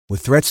With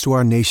threats to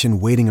our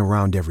nation waiting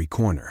around every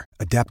corner,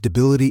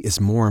 adaptability is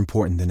more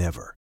important than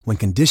ever. When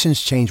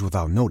conditions change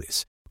without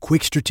notice,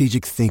 quick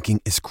strategic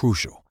thinking is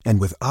crucial.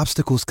 And with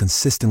obstacles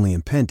consistently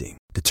impending,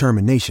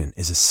 determination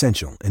is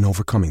essential in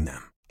overcoming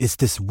them. It's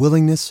this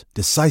willingness,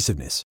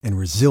 decisiveness, and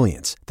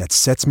resilience that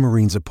sets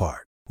Marines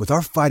apart. With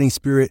our fighting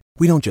spirit,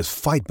 we don't just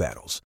fight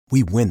battles,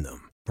 we win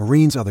them.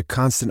 Marines are the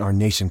constant our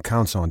nation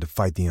counts on to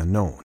fight the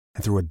unknown.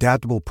 And through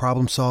adaptable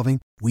problem solving,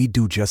 we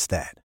do just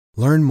that.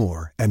 Learn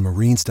more at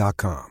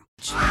marines.com.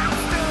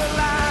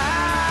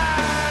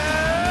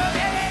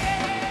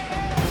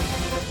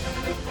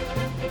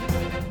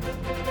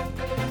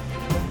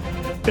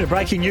 Bit of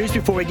breaking news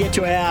before we get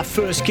to our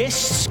first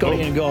guest,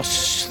 Scotty and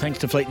Goss. Thanks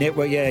to Fleet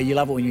Network. Yeah, you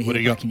love it when you hear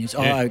breaking news.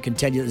 Yeah. I can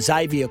tell you that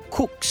Xavier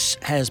Cooks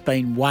has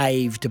been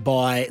waived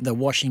by the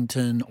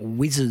Washington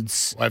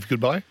Wizards. Waved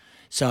goodbye?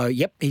 So,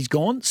 yep, he's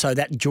gone. So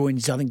that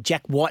joins, I think,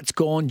 Jack White's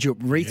gone, Jupp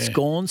Reith's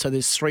gone. So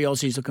there's 3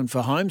 Aussies looking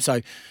for home. So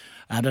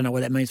I don't know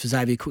what that means for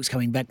Xavier Cooks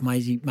coming back,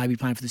 maybe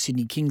playing for the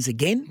Sydney Kings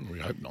again. We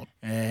hope not.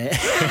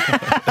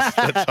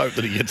 Let's hope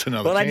that he gets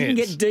another chance. Well, they didn't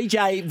get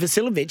DJ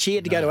Vasiljevic. He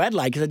had to go to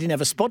Adelaide because they didn't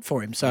have a spot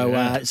for him. So,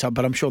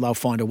 but I'm sure they'll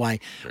find a way.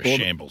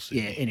 Shambles.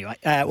 Yeah, anyway,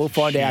 we'll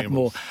find out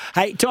more.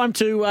 Hey, time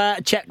to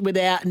chat with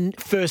our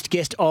first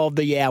guest of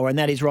the hour, and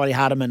that is Riley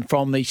Hardeman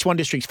from the Swan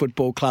Districts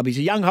Football Club. He's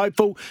a young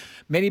hopeful.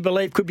 Many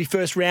believe could be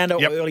first rounder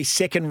or early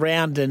second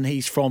round, and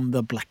he's from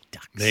the Black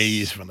Ducks.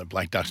 He is from the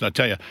Black Ducks. And I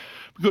tell you,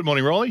 good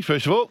morning, Riley,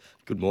 first of all.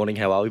 Good morning.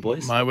 How are we,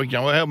 boys? Mate, we're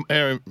going.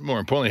 More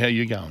importantly, how are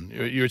you going?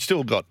 You've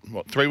still got,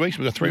 3 weeks?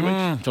 We've got 3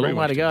 weeks? It's a long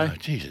way to go.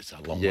 Jeez, it's a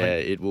long way. Yeah,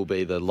 it will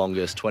be the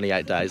longest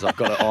 28 days. I've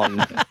got it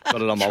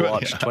on my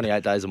watch.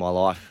 28 days of my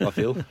life, I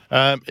feel.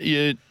 How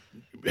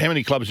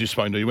many clubs have you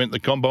spoken to? You went to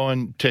the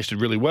Combine,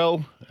 tested really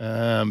well,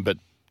 but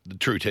the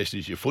true test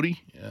is your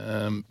footy.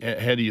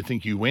 How do you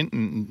think you went,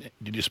 and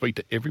did you speak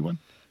to everyone?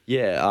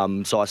 Yeah,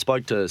 so I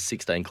spoke to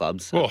 16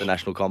 clubs at the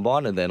National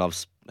Combine, and then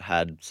I've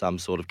had some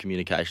sort of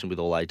communication with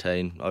all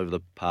 18 over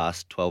the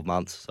past 12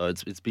 months. So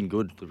it's been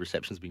good. The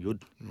reception's been good.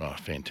 Oh,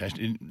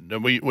 fantastic.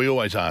 We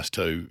always ask,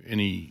 too,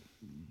 any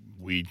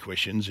weird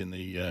questions in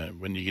the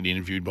when you get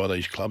interviewed by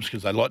these clubs,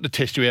 because they like to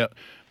test you out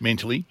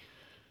mentally.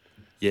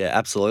 Yeah,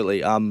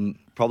 absolutely.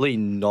 Probably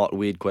not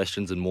weird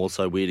questions and more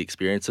so weird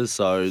experiences.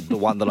 So the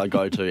one that I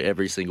go to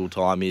every single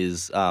time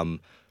is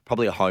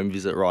probably a home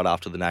visit right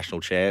after the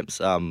national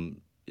champs.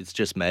 It's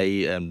just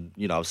me, and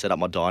I've set up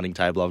my dining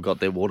table. I've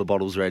got their water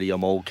bottles ready.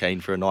 I'm all keen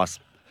for a nice,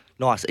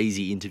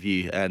 easy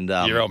interview. And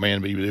your old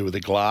man be there with a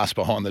glass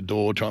behind the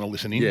door trying to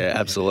listen in. Yeah,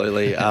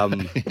 absolutely.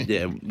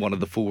 Wanted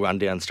the full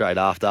rundown straight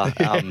after.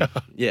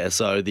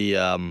 So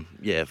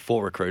the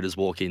 4 recruiters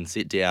walk in,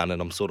 sit down,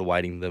 and I'm sort of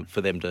waiting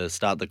for them to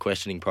start the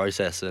questioning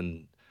process,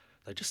 and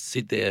they just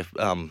sit there,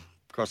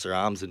 cross their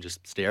arms, and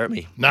just stare at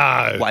me.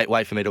 No.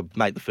 Wait for me to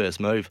make the first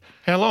move.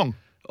 How long?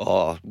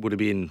 Would have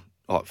been.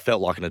 It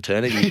felt like an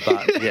eternity,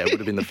 but it would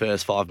have been the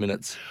first 5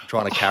 minutes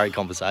trying to carry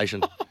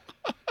conversation.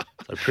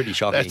 So pretty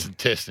shocking. That's a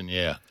testing,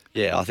 yeah.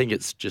 Yeah, I think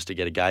it's just to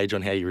get a gauge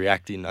on how you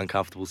react in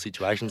uncomfortable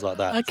situations like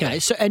that. Okay,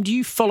 so and do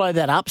you follow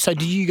that up? So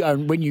do you go,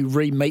 when you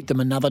re-meet them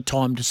another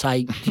time, to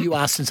say, do you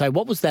ask and say,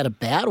 what was that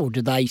about? Or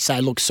do they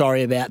say, look,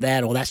 sorry about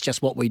that, or that's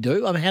just what we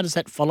do? I mean, how does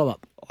that follow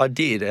up? I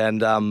did,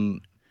 and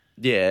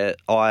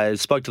I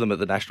spoke to them at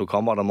the National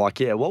Combine. I'm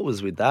like, what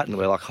was with that? And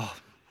we're like,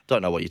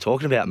 don't know what you're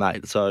talking about,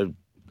 mate. So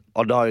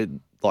I know,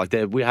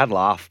 we had a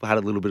laugh, had a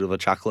little bit of a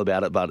chuckle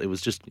about it, but it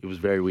was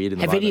very weird in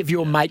the moment. Any of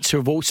your mates who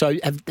have also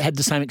had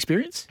the same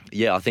experience?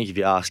 Yeah, I think if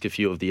you ask a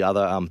few of the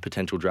other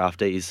potential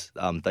draftees,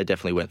 they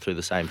definitely went through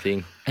the same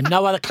thing. And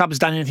no other club has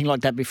done anything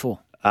like that before?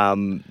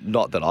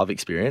 Not that I've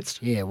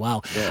experienced. Yeah,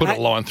 wow. Yeah. Put a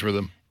line through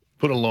them.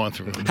 Put a line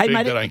through them. Hey,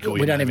 mate,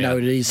 we don't even know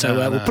what it is, so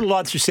we'll put a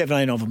line through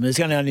 17 of them. There's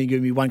only going to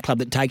be one club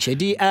that takes you.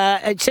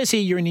 It says here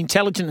you're an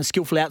intelligent and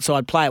skillful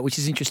outside player, which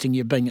is interesting,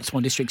 you being at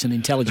Swan Districts and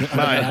intelligent.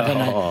 I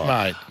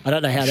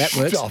don't know how that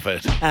works. Stop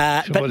it.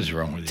 What is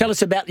wrong with you? Tell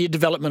us about your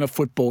development of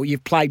football.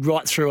 You've played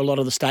right through a lot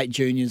of the state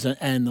juniors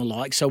and the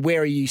like, so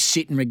where are you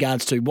sit in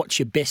regards to what's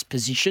your best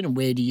position, and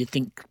where do you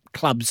think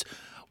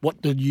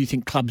what do you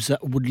think clubs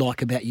would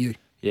like about you?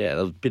 Yeah,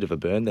 there was a bit of a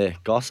burn there,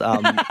 Goss.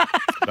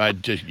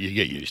 Mate, you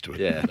get used to it.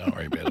 Yeah. Don't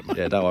worry about it, mate.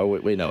 Yeah, don't worry.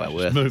 We know our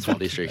worth. Move on.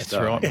 Districts.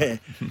 That's right.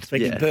 Yeah.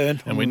 Speaking of burn,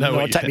 and we know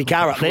I'll take my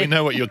car up there. We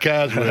know what your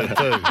car's worth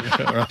too.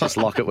 Right. Just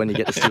lock it when you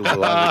get to steal the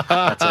luggage.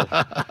 That's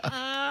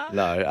all.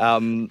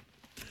 No,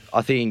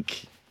 I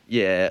think,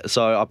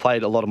 so I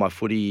played a lot of my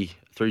footy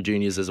through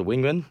juniors as a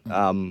wingman.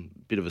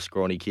 Bit of a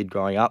scrawny kid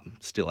growing up,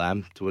 still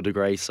am to a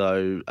degree.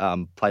 So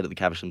played at the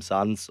Caversham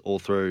Suns all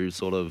through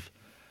sort of,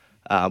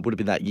 would have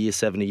been that year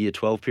 7 to year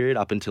 12 period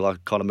up until I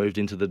kind of moved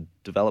into the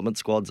development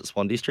squads at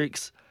Swan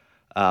Districts.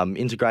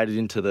 Integrated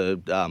into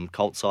the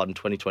Colts side in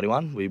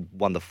 2021. We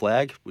won the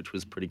flag, which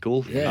was pretty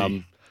cool. Yeah.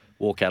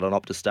 Walk out on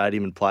Optus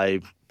Stadium and play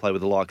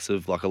with the likes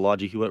of like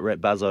Elijah Hewitt, Rhett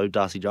Bazzo,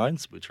 Darcy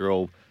Jones, which are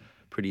all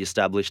pretty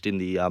established in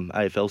the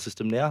AFL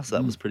system now. So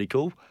that was pretty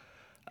cool.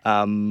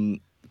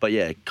 But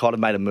yeah, kind of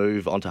made a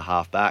move onto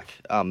half-back,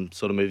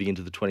 sort of moving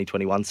into the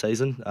 2021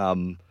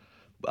 season.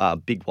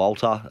 Big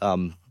Walter,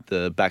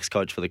 the backs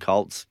coach for the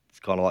Colts,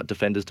 kind of like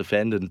defenders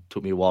defend, and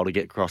took me a while to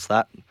get across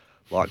that.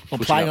 Like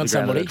playing on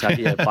somebody.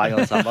 Playing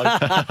on somebody.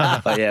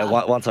 But yeah,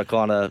 once I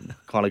kind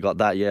of got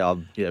that,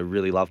 I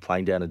really love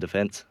playing down in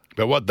defence.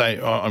 But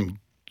I'm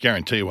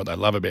guarantee you what they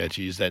love about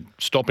you is that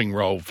stopping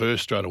roll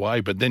first straight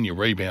away, but then your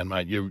rebound,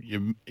 mate.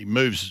 He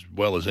moves as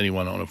well as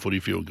anyone on a footy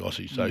field,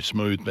 Gossy. So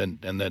smooth, and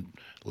that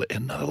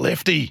another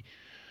lefty.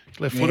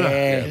 Left footer.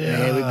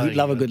 Yeah, we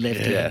love a good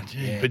lefty.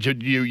 Yeah. But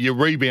your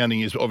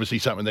rebounding is obviously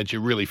something that you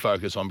really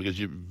focus on because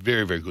you're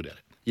very, very good at it.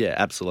 Yeah,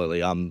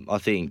 absolutely. I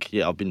think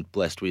I've been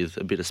blessed with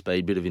a bit of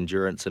speed, bit of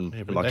endurance,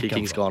 and my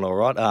kicking's gone all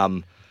right.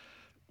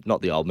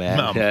 Not the old man.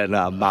 Mum. Yeah,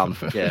 no, Mum.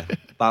 Yeah,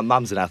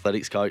 Mum's an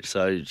athletics coach,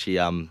 so she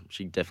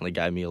definitely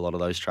gave me a lot of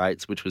those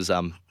traits, which is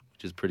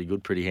pretty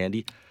good, pretty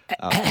handy.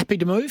 Happy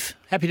to move?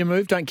 Happy to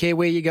move? Don't care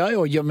where you go?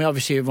 Or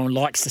obviously everyone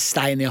likes to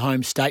stay in their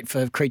home state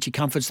for creature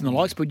comforts and the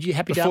likes, but you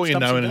happy before to you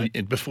know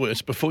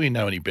before you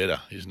know any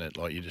better, isn't it?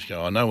 Like you just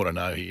go, I know what I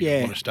know here. Yeah.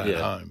 I want to stay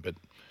at home, but...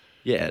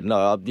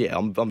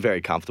 I'm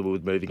very comfortable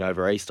with moving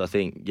over east. I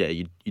think,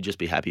 you just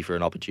be happy for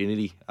an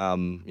opportunity.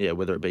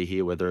 Whether it be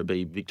here, whether it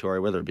be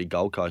Victoria, whether it be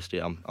Gold Coast,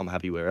 I'm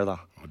happy wherever.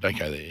 Well, don't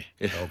go there,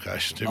 Gold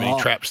Coast. Too many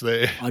traps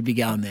there. I'd be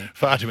going there.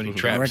 Far too many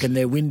traps. I reckon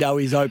their window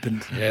is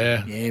opened.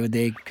 Yeah. Yeah, with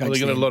their coach. Well, they've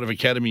got a lot of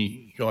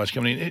academy guys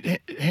coming in.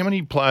 How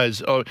many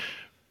players?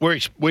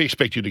 We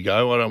expect you to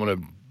go. I don't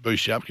want to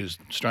boost you up because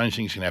strange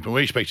things can happen.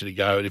 We expect you to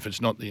go, and if it's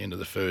not the end of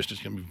the first,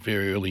 it's going to be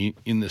very early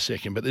in the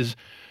second. But there's...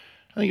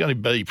 I think going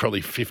to be probably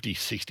 50,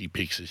 60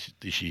 picks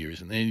this year,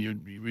 isn't there?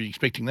 You're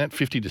expecting that,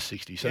 50 to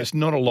 60. So it's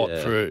not a lot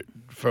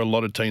for a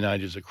lot of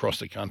teenagers across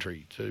the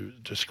country to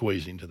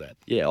squeeze into that.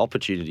 Yeah,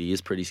 opportunity is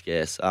pretty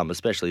scarce,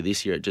 especially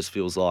this year. It just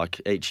feels like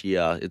each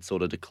year it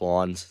sort of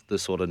declines the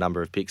sort of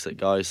number of picks that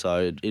go.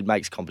 So it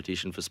makes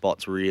competition for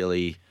spots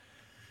really...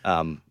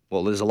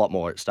 there's a lot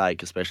more at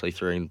stake, especially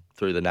through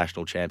the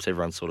national champs.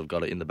 Everyone's sort of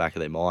got it in the back of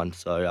their mind.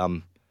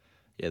 So,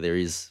 there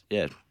is...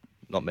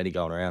 not many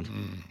going around.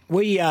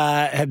 We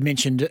have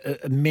mentioned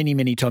many,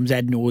 many times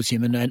ad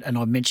nauseum, and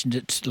I mentioned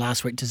it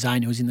last week to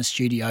Zane, who was in the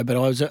studio, but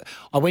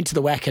I went to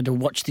the Wacker to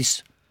watch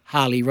this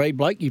Harley Reid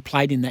bloke. You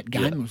played in that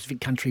game. It was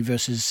Vic Country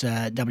versus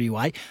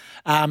WA.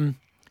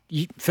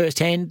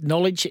 First-hand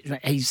knowledge,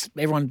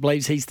 everyone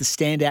believes he's the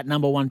standout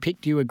number one pick.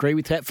 Do you agree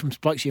with that from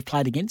blokes you've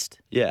played against?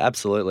 Yeah,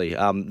 absolutely.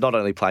 Not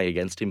only playing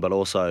against him, but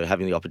also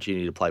having the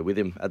opportunity to play with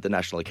him at the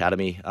National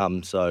Academy.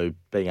 So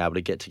being able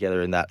to get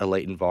together in that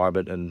elite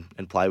environment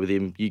and play with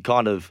him, he's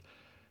kind of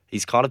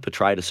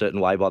portrayed a certain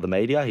way by the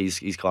media.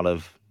 He's kind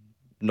of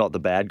not the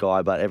bad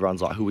guy, but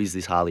everyone's like, who is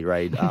this Harley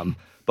Reid?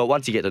 But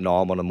once you get to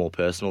know him on a more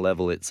personal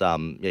level, it's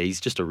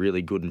he's just a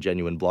really good and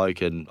genuine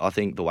bloke, and I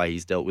think the way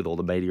he's dealt with all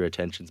the media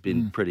attention's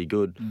been pretty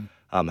good.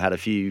 Had a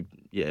few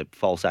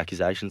false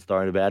accusations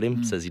thrown about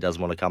him. Says he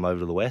doesn't want to come over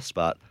to the West,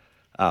 but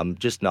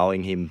just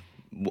knowing him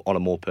on a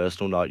more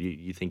personal note,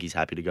 you think he's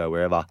happy to go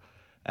wherever.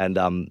 And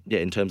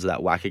in terms of that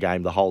Wacker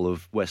game, the whole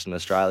of Western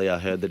Australia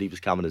heard that he was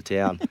coming to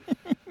town.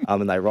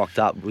 And they rocked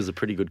up. It was a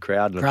pretty good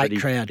crowd. And great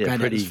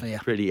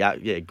atmosphere.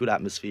 Good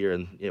atmosphere.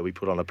 And, we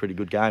put on a pretty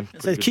good game.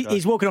 So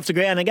he's walking off the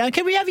ground and going,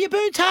 can we have your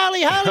boots,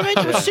 Harley?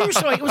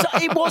 Seriously,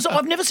 it was.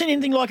 I've never seen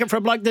anything like it for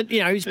a bloke that,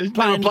 he's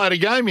never played a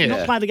game yet.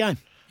 Not played a game.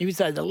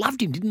 They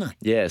loved him, didn't they?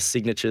 Yeah,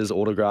 signatures,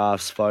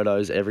 autographs,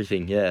 photos,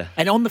 everything, yeah.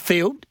 And on the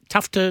field,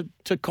 tough to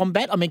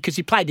combat? I mean, because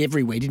he played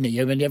everywhere, didn't he?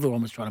 I mean,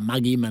 everyone was trying to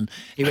mug him, and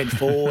he went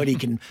forward.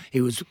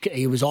 He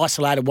was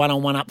isolated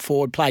one-on-one up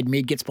forward, played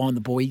mid, gets behind the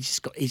ball. He's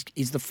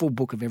the full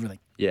book of everything.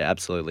 Yeah,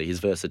 absolutely. His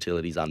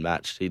versatility's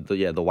unmatched.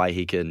 The way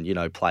he can,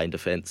 play in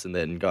defence and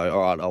then go,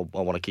 all right,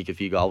 I want to kick a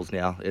few goals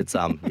now. It's,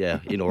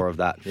 in awe of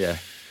that, yeah.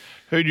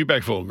 Who'd you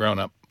back for growing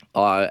up?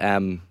 I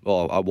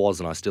was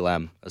and I still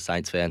am a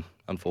Saints fan.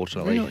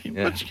 Unfortunately. Really?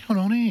 Yeah. What's going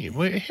on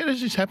here? How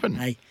does this happen?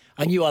 Hey,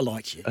 I knew I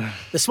liked you.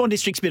 The Swan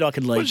District's bit I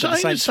could leave.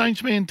 Zane's a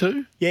Saints man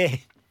too? Yeah,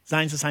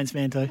 Zane's a Saints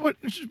fan too.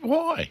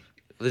 Why?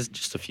 There's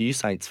just a few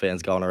Saints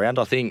fans going around.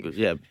 I think,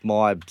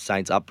 my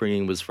Saints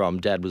upbringing was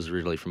Dad was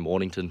originally from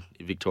Mornington,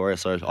 Victoria,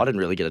 so I didn't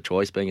really get a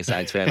choice being a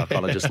Saints fan. I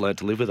kind of just learned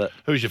to live with it.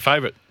 Who's your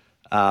favourite?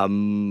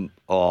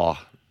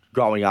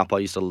 Growing up, I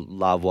used to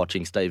love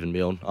watching Stephen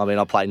Milne. I mean,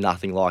 I played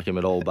nothing like him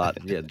at all, but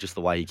just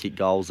the way he kicked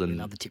goals and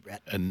another tip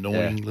rat,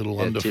 annoying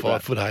little under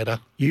 5 foot hater.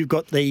 You've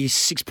got the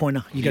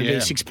 6-pointer. You've got to be a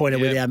 6-pointer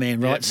with our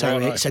man, right?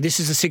 Yeah, so this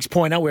is a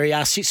 6-pointer where he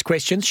asks 6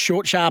 questions,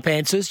 short, sharp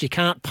answers. You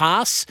can't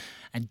pass,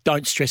 and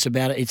don't stress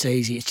about it. It's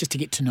easy. It's just to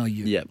get to know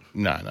you. Yeah.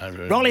 No.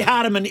 Riley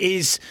Hardeman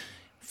is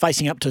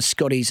facing up to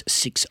Scotty's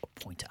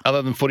 6-pointer.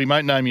 Other than footy,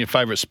 mate, name your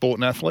favourite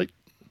sport and athlete.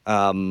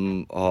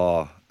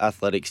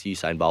 Athletics,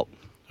 Usain Bolt.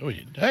 Oh,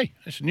 hey,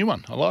 that's a new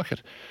one. I like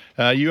it.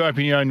 You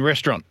open your own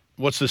restaurant.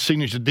 What's the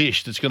signature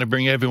dish that's going to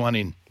bring everyone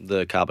in?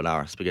 The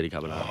carbonara, spaghetti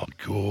carbonara. Oh,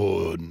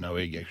 good. No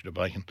egg, extra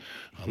bacon.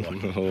 I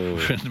like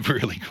it.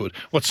 Really good.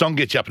 What song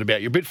gets you up and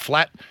about? You're a bit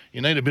flat.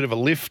 You need a bit of a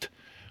lift.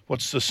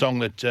 What's the song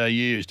that you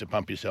use to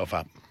pump yourself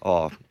up?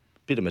 Oh, a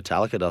bit of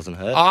Metallica doesn't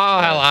hurt.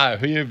 Oh, hello.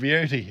 You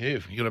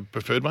beauty. You got a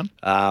preferred one?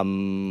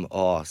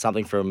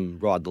 Something from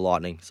Ride the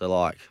Lightning. So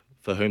like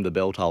For whom the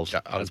bell tolls.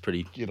 That's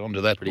pretty. Get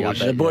onto that, pretty boys.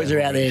 The boys are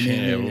out there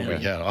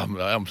Yeah,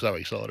 I'm so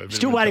excited.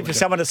 Still waiting for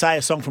someone to say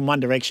a song from One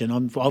Direction.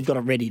 I've got it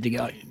ready to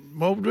go.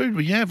 Well, dude,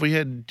 we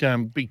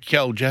had big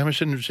Cal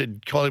Jamison who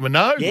said Kylie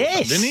Minogue,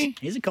 yes, didn't he?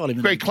 He's a Kylie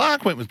Minogue. Greg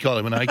Clark went with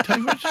Kylie Minogue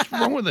too. What's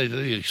wrong with these?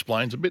 He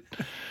explains a bit.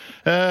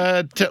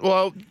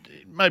 Well,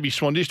 maybe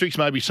Swan Districts,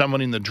 maybe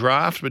someone in the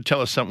draft, but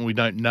tell us something we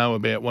don't know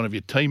about one of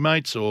your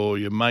teammates or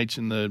your mates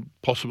in the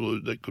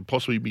that could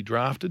possibly be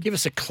drafted. Give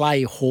us a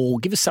Clay Hall.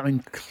 Give us something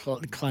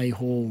Clay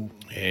Hall.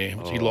 Yeah,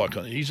 what's he like?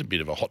 He's a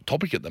bit of a hot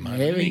topic at the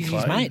moment. Yeah, he's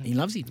his mate. He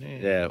loves him.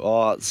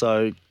 Yeah.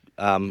 So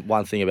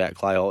one thing about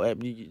Clay Hall,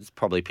 you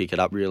probably pick it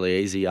up really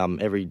easy.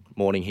 Every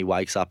morning he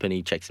wakes up and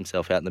he checks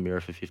himself out in the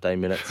mirror for 15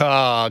 minutes.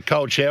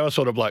 Cold shower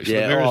sort of bloke. So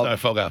the mirror's no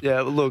fog up.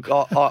 Yeah, look,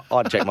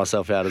 I'd check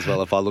myself out as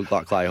well if I looked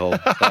like Clay Hall.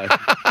 So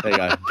there you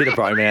go. Bit of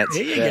bromance.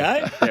 There you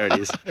go. There it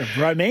is.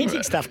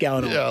 Romantic stuff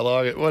going on. Yeah, I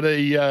like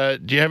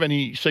it. Do you have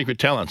any secret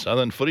talents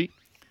other than footy?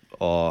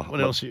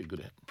 What else are you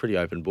good at? Pretty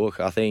open book,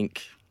 I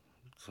think.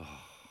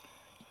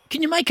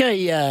 Can you make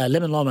a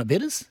lemon lime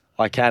bitters?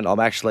 I can. I'm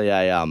actually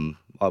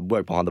I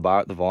work behind the bar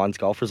at the Vines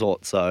Golf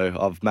Resort, so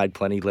I've made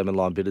plenty lemon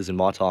lime bitters in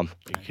my time.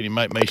 Can you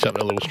make me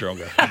something a little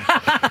stronger?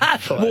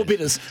 More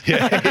bitters.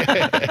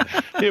 Yeah.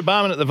 You're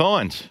barman at the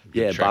Vines.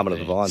 Yeah, barman at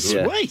the Vines.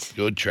 Yeah. Sweet.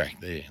 Good track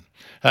there.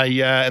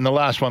 Hey, and the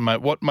last one,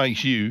 mate. What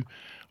makes you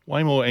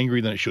way more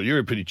angry than it should? You're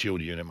a pretty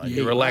chilled unit, mate. Yeah,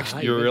 You're relaxed.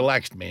 You're a yeah.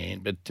 relaxed man.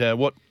 But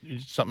what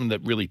is something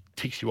that really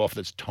ticks you off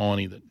that's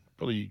tiny that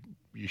probably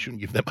you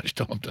shouldn't give that much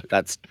time to?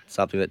 That's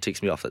something that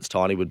ticks me off that's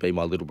tiny would be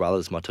my little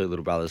brothers, my two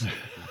little brothers.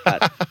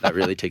 That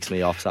really ticks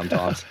me off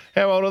sometimes.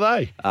 How old are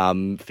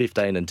they?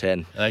 15 and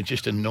 10. They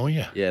just annoy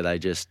you. Yeah, they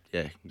just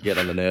get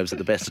on the nerves at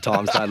the best of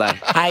times, don't they?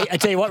 Hey, I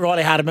tell you what,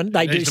 Riley Hardeman,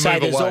 they do say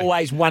there's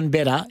always one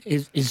better.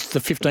 Is the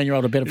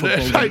 15-year-old a better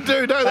footballer? They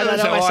do, don't they?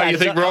 That's how you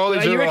think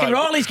Riley's You all reckon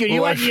right. Riley's good?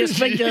 You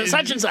speak to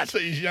such and such.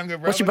 His younger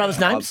brother. What's your brother's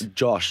names?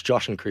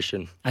 Josh and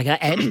Christian. Okay,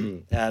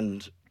 and?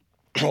 And,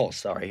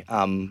 sorry,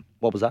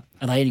 what was that?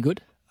 Are they any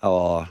good?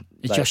 Oh,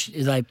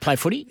 Do they play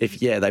footy?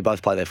 They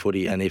both play their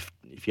footy, and if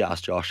you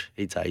ask Josh,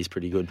 he'd say he's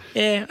pretty good.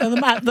 Yeah,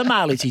 the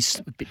male he's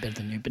a bit better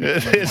than you. But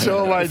it's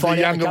always the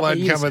younger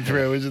one coming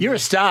through, isn't it? You're a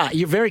star.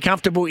 You're very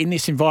comfortable in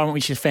this environment,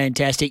 which is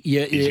fantastic.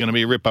 He's going to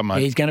be a ripper,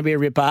 mate. He's going to be a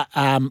ripper.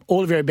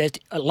 All the very best.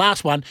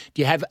 Last one,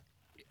 do you have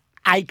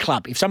a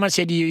club? If someone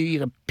said to you, you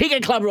can pick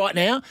a club right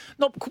now,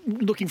 not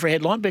looking for a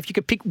headline, but if you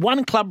could pick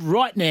one club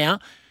right now,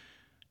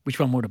 which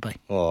one would it be?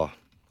 Oh,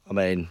 I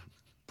mean,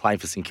 playing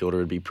for St Kilda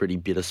would be pretty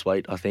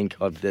bittersweet, I think.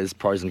 There's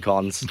pros and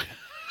cons.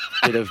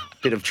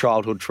 Bit of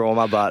childhood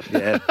trauma, but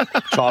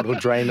childhood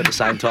dream at the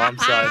same time.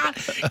 So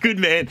good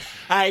man.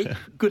 Hey,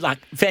 good luck.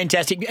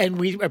 Fantastic. And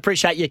we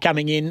appreciate you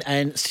coming in.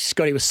 And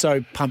Scotty was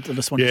so pumped with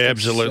this one. Yeah,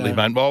 absolutely,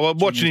 mate. Well,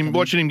 watching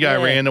him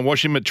go around and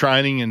watching him at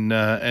training and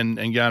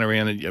going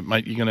around,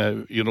 mate, you got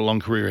a long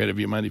career ahead of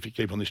you, mate. If you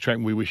keep on this track,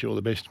 we wish you all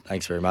the best.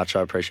 Thanks very much.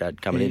 I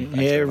appreciate coming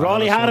in. Yeah,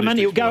 Riley Hardeman,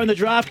 he'll go in the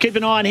draft. Keep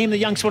an eye on him, the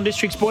young Swan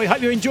Districts boy.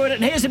 Hope you enjoyed it.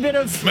 And here's a bit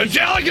of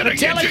Metallica to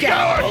get you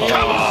going.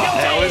 Come on.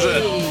 How is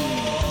it?